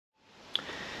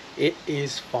It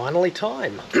is finally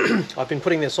time. I've been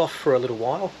putting this off for a little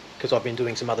while because I've been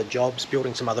doing some other jobs,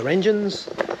 building some other engines.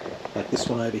 Like this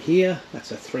one over here,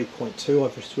 that's a 3.2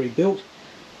 I've just rebuilt.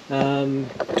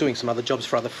 Doing some other jobs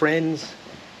for other friends.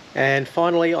 And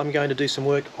finally I'm going to do some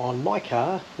work on my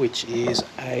car, which is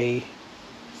a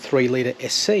 3 litre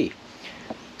SC.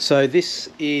 So this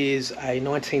is a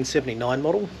 1979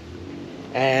 model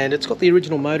and it's got the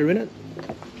original motor in it,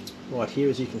 right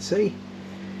here as you can see.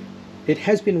 It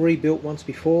has been rebuilt once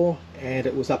before and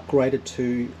it was upgraded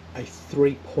to a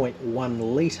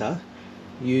 3.1 litre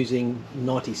using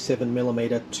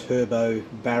 97mm turbo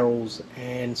barrels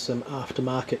and some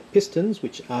aftermarket pistons,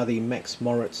 which are the Max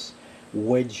Moritz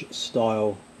wedge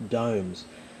style domes.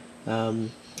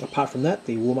 Apart from that,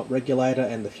 the warm-up regulator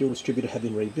and the fuel distributor have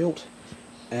been rebuilt,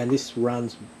 and this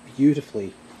runs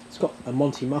beautifully. It's got a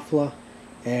Monty muffler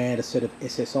and a set of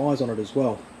SSIs on it as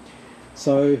well.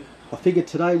 So I figured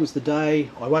today was the day.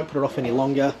 I won't put it off any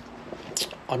longer.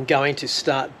 I'm going to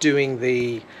start doing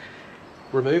the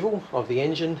removal of the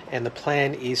engine, and the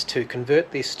plan is to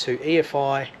convert this to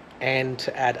EFI and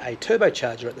to add a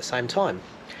turbocharger at the same time.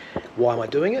 Why am I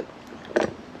doing it?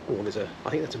 Oh, I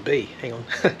think that's a B, hang on.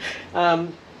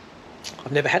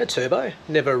 I've never had a turbo,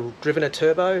 never driven a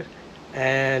turbo,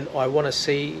 and I want to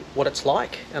see what it's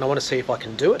like, and I want to see if I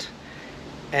can do it.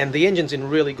 And the engine's in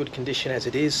really good condition as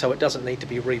it is, so it doesn't need to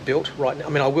be rebuilt right now. I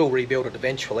mean, I will rebuild it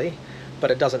eventually, but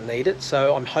it doesn't need it.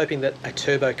 So I'm hoping that a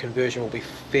turbo conversion will be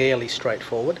fairly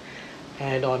straightforward.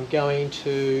 And I'm going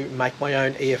to make my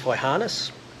own EFI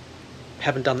harness.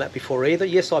 Haven't done that before either.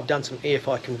 Yes, I've done some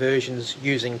EFI conversions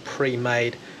using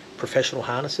pre-made professional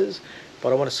harnesses,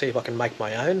 but I want to see if I can make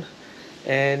my own.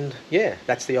 And yeah,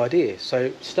 that's the idea.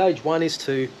 So stage one is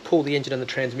to pull the engine and the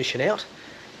transmission out,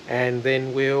 and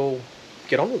then we'll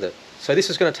get on with it. So this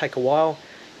is going to take a while.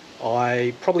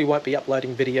 I probably won't be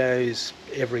uploading videos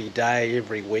every day,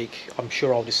 every week. I'm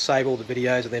sure I'll just save all the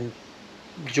videos and then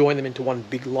join them into one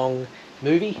big long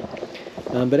movie.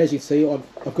 But as you see,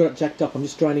 I've got it jacked up. I'm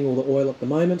just draining all the oil at the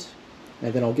moment,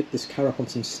 and then I'll get this car up on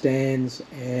some stands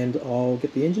and I'll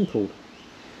get the engine pulled.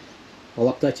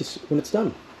 I'll update you when it's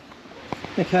done.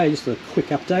 Okay, just a quick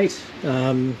update.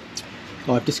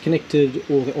 I've disconnected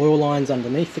all the oil lines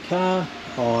underneath the car.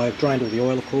 I've drained all the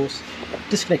oil, of course.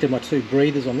 Disconnected my 2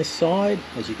 breathers on this side.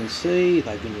 As you can see,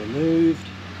 they've been removed.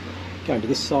 Going to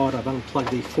this side, I've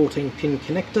unplugged the 14-pin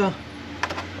connector.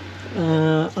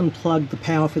 Unplugged the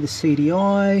power for the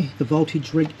CDI,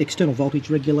 the external voltage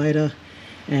regulator,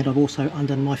 and I've also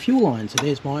undone my fuel line. So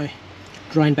there's my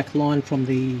drain back line from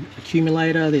the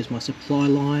accumulator, there's my supply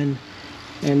line,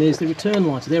 and there's the return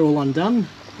line. So they're all undone.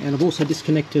 And I've also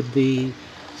disconnected the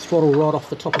throttle rod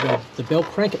off the top of the belt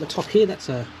crank at the top here. That's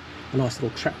a nice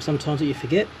little trap sometimes that you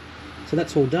forget. So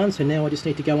that's all done. So now I just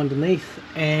need to go underneath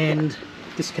and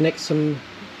disconnect some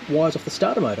wires off the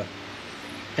starter motor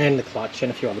and the clutch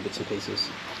and a few other bits and pieces.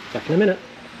 Back in a minute.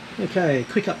 Okay,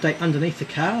 quick update underneath the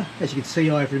car. As you can see,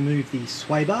 I've removed the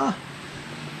sway bar,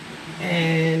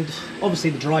 and obviously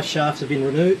the drive shafts have been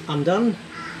undone.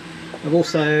 I've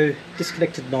also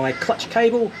disconnected my clutch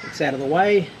cable. It's out of the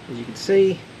way, as you can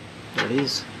see. There it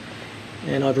is.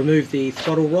 And I've removed the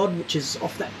throttle rod, which is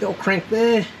off that belt crank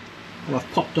there, and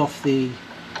I've popped off the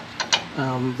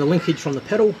linkage from the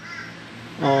pedal.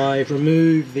 I've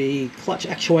removed the clutch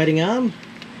actuating arm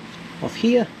off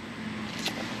here,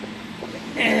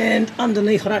 and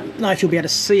underneath, I don't know if you'll be able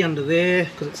to see under there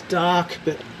because it's dark,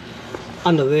 but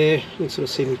under there you can sort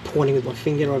of see me pointing with my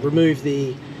finger. I've removed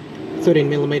the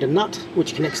 13mm nut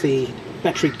which connects the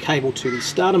battery cable to the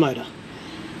starter motor.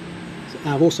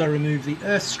 I've also removed the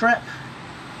earth strap,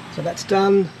 so that's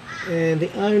done, and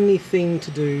the only thing to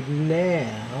do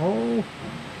now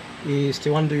is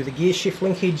to undo the gear shift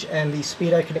linkage and the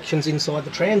speedo connections inside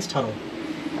the trans tunnel,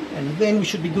 and then we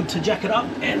should be good to jack it up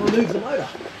and remove the motor.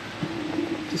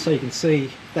 Just so you can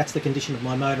see, that's the condition of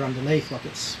my motor underneath. Like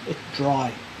it's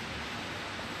dry,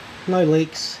 no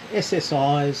leaks,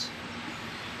 SSIs,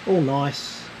 all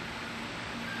nice,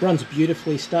 runs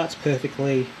beautifully, starts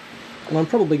perfectly. And I'm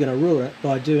probably going to ruin it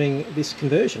by doing this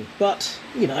conversion, but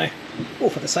you know, all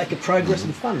for the sake of progress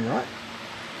and fun, right?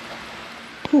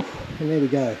 Whew. And there we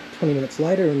go, 20 minutes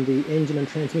later, and the engine and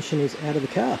transmission is out of the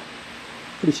car.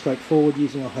 Pretty straightforward,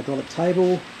 using a hydraulic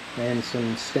table and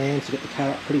some stands to get the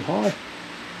car up pretty high.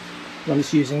 I'm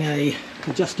just using a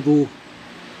adjustable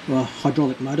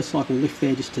hydraulic motorcycle lift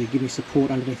there just to give me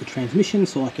support underneath the transmission,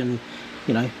 so I can,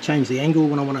 you know, change the angle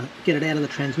when I want to get it out of the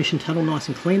transmission tunnel nice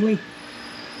and cleanly.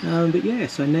 But yeah,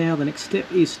 so now the next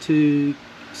step is to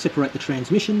separate the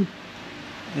transmission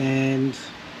and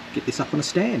get this up on a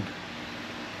stand.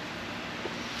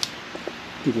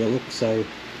 Give you a look. So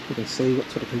You can see what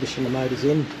sort of condition the motor's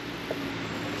in.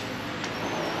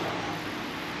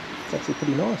 It's actually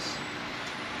pretty nice.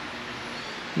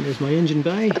 And there's my engine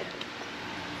bay.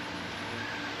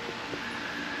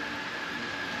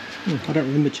 I don't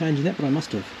remember changing that, but I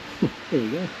must have. There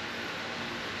you go.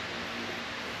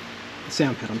 The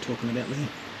sound pad I'm talking about there.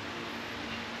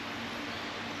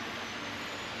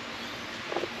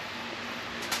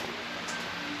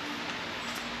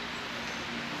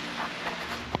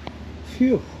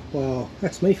 Phew, well,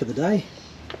 that's me for the day.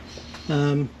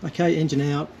 Okay, engine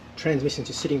out, transmission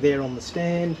just sitting there on the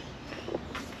stand.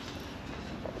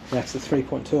 That's the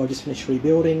 3.2 I just finished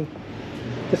rebuilding.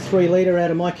 The 3 litre out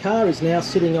of my car is now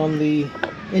sitting on the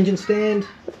engine stand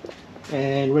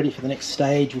and ready for the next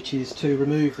stage, which is to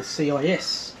remove the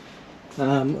CIS.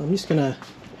 I'm just gonna,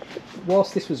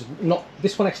 whilst this was not,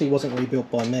 this one actually wasn't rebuilt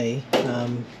by me,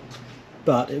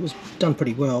 but it was done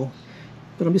pretty well.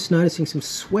 But I'm just noticing some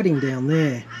sweating down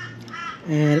there,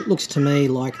 and it looks to me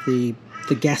like the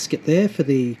gasket there for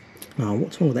the, oh,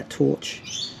 what's wrong with that torch?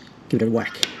 Give it a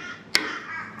whack.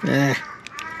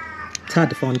 It's hard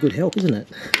to find good help, isn't it?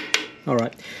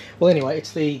 Alright, well anyway,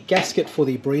 it's the gasket for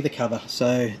the breather cover.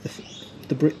 So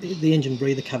the engine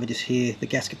breather cover just here, the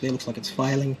gasket there looks like it's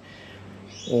failing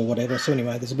or whatever. So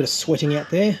anyway, there's a bit of sweating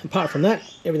out there. Apart from that,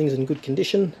 everything's in good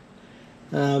condition.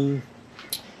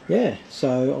 Yeah,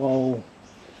 so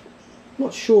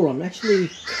not sure, I'm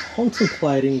actually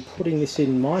contemplating putting this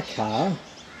in my car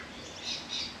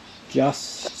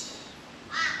just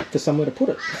for somewhere to put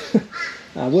it.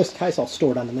 Worst case, I'll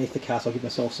store it underneath the car, so I'll give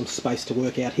myself some space to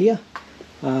work out here.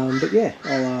 But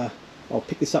yeah, I'll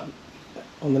pick this up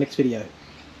on the next video.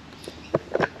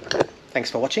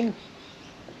 Thanks for watching.